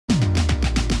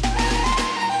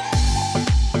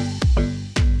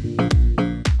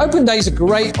open day is a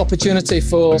great opportunity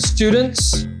for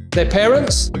students, their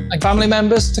parents and family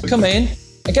members to come in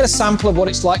and get a sample of what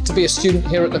it's like to be a student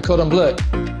here at the Cordon Bleu.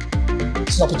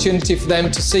 It's an opportunity for them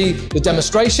to see the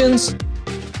demonstrations,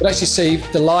 but actually see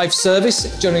the live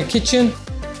service during the kitchen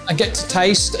and get to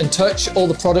taste and touch all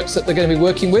the products that they're going to be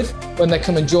working with when they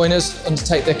come and join us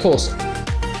undertake their course.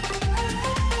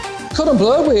 Cordon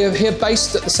Bleu, we're here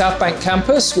based at the South Bank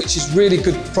campus, which is really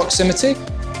good proximity.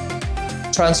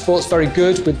 Transport's very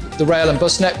good with the rail and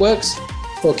bus networks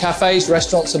for cafes,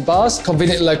 restaurants and bars,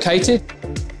 conveniently located.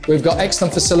 We've got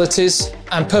excellent facilities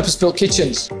and purpose-built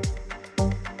kitchens.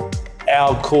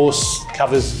 Our course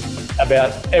covers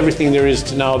about everything there is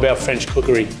to know about French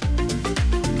cookery.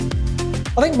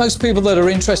 I think most people that are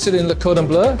interested in Le Cordon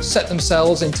Bleu set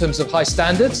themselves in terms of high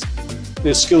standards.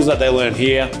 The skills that they learn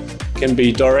here can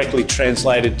be directly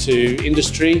translated to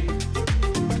industry.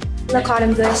 Le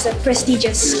Cordon Bleu is a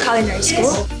prestigious culinary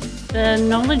school. The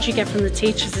knowledge you get from the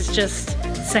teachers is just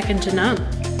second to none.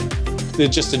 They're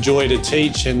just a joy to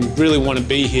teach and really want to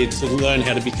be here to learn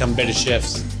how to become better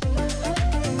chefs.